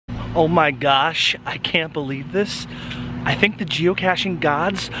Oh my gosh, I can't believe this. I think the geocaching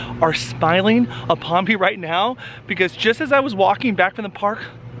gods are smiling upon me right now because just as I was walking back from the park,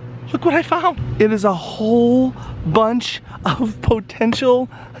 look what I found. It is a whole bunch of potential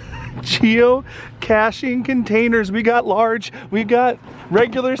geocaching containers. We got large, we got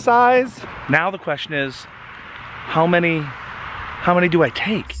regular size. Now the question is, how many do I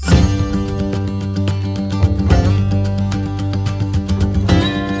take?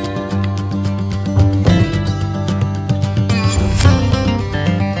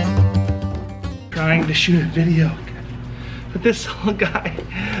 Trying to shoot a video, but this little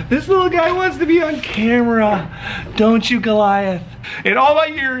guy wants to be on camera. Don't you, Goliath? In all my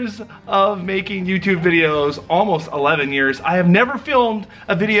years of making YouTube videos, almost 11 years, I have never filmed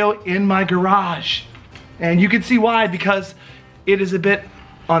a video in my garage. And you can see why, because it is a bit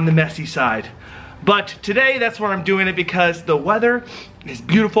on the messy side. But today, that's where I'm doing it because the weather is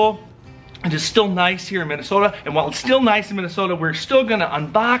beautiful. It is still nice here in Minnesota. And while it's still nice in Minnesota, we're still gonna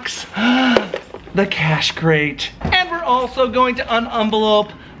unbox the cache crate. And we're also going to unenvelope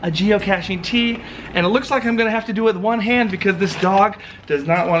a geocaching tee. And it looks like I'm gonna have to do it with one hand because this dog does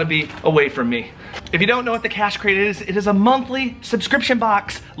not wanna be away from me. If you don't know what the cache crate is, it is a monthly subscription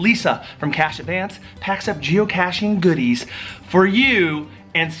box. Lisa from Cache Advance packs up geocaching goodies for you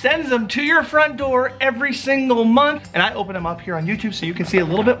and sends them to your front door every single month. And I open them up here on YouTube so you can see a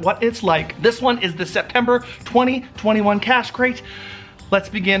little bit what it's like. This one is the September 2021 cache crate. Let's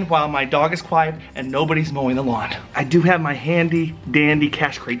begin while my dog is quiet and nobody's mowing the lawn. I do have my handy dandy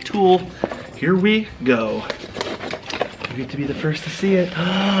cache crate tool. Here we go. You get to be the first to see it.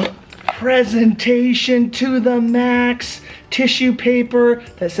 Presentation to the max. Tissue paper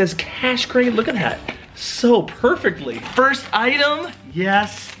that says cache crate. Look at that. So perfectly. First item,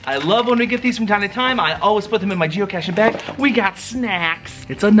 yes. I love when we get these from time to time. I always put them in my geocaching bag. We got snacks.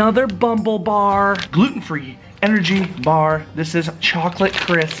 It's another Bumble bar. Gluten-free energy bar. This is chocolate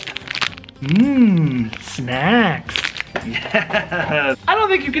crisp. Snacks. Yes. I don't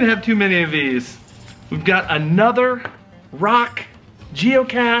think you can have too many of these. We've got another rock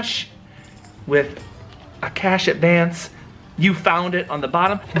geocache with a Cache Advance. You found it on the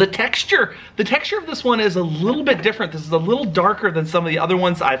bottom. The texture of this one is a little bit different. This is a little darker than some of the other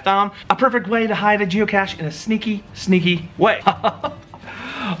ones I found. A perfect way to hide a geocache in a sneaky, sneaky way.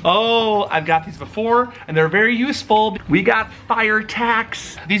 Oh, I've got these before and they're very useful. We got fire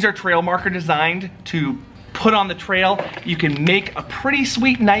tacks. These are trail marker designed to put on the trail. You can make a pretty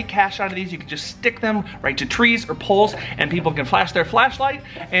sweet night cache out of these. You can just stick them right to trees or poles and people can flash their flashlight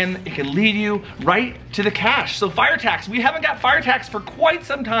and it can lead you right to the cache. So fire tacks, we haven't got fire tacks for quite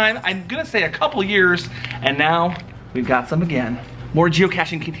some time. I'm gonna say a couple years, and now we've got some again. More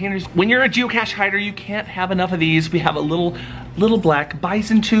geocaching containers. When you're a geocache hider, you can't have enough of these. We have a little black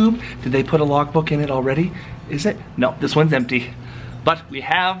bison tube. Did they put a logbook in it already? Is it? No, this one's empty. But we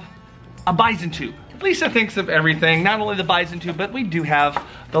have a bison tube. Lisa thinks of everything, not only the bison tube, but we do have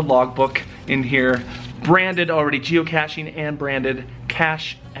the logbook in here, branded already geocaching and branded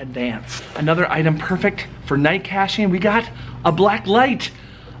Cache Advance. Another item perfect for night caching. We got a black light.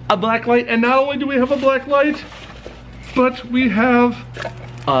 A black light, and not only do we have a black light, but we have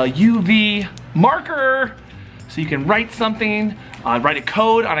a UV marker. So you can write something, write a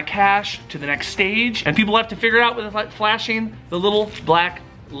code on a cache to the next stage, and people have to figure it out with flashing the little black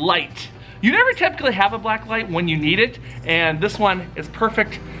light. You never typically have a black light when you need it, and this one is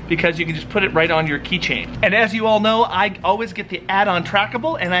perfect because you can just put it right on your keychain. And as you all know, I always get the add-on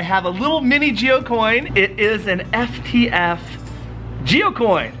trackable, and I have a little mini geocoin. It is an FTF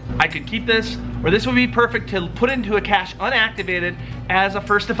geocoin. I could keep this, or this would be perfect to put into a cache unactivated as a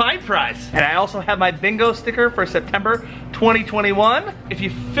first to find prize. And I also have my bingo sticker for September 2021. If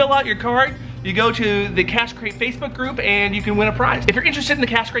you fill out your card, you go to the Cache Crate Facebook group and you can win a prize. If you're interested in the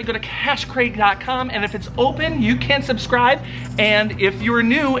Cache Crate, go to cachecrate.com, and if it's open, you can subscribe. And if you're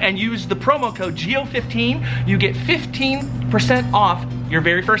new and use the promo code GEO15, you get 15% off your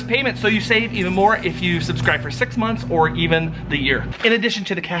very first payment. So you save even more if you subscribe for 6 months or even the year. In addition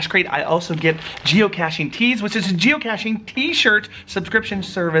to the Cache Crate, I also get geocaching tees, which is a geocaching t-shirt subscription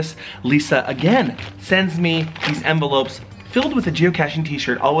service. Lisa, again, sends me these envelopes filled with a geocaching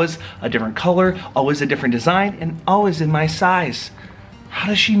t-shirt, always a different color, always a different design, and always in my size. How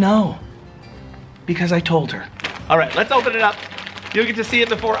does she know? Because I told her. All right, let's open it up. You'll get to see it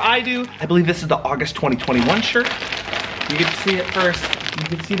before I do. I believe this is the August 2021 shirt. You get to see it first. You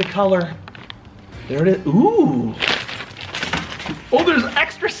can see the color. There it is. Ooh. Oh, there's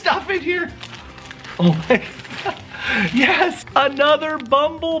extra stuff in here. Oh my God. Yes, another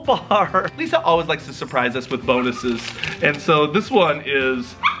Bumble bar. Lisa always likes to surprise us with bonuses. And so this one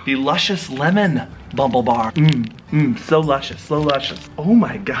is the luscious lemon Bumble Bar. So luscious, so luscious. Oh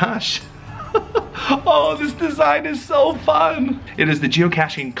my gosh. Oh, this design is so fun. It is the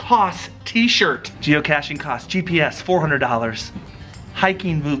Geocaching Costs t-shirt. Geocaching Costs, GPS, $400.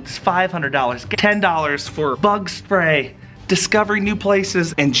 Hiking boots, $500. $10 for bug spray, discovering new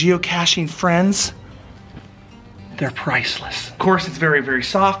places, and geocaching friends. They're priceless. Of course, it's very, very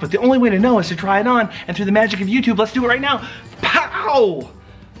soft, but the only way to know is to try it on, and through the magic of YouTube, let's do it right now. Pow!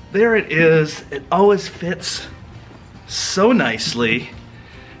 There it is. It always fits so nicely.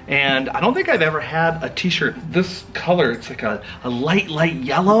 And I don't think I've ever had a t-shirt this color. It's like a light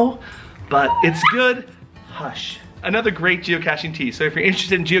yellow, but it's good. Hush. Another great geocaching tee. So if you're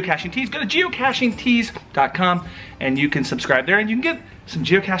interested in geocaching tees, go to geocachingtees.com and you can subscribe there and you can get some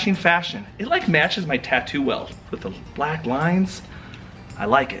geocaching fashion. It like matches my tattoo well with the black lines. I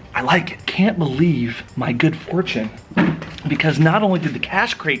like it, I like it. Can't believe my good fortune, because not only did the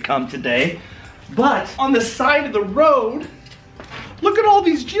cache crate come today, but on the side of the road, look at all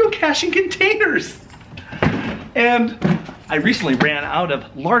these geocaching containers. And I recently ran out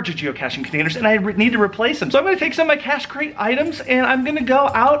of larger geocaching containers and I need to replace them. So I'm gonna take some of my cache crate items and I'm gonna go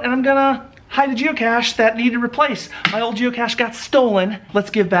out and I'm gonna hide a geocache that needed to replace. My old geocache got stolen. Let's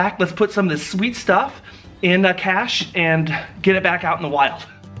give back, let's put some of this sweet stuff in a cache and get it back out in the wild.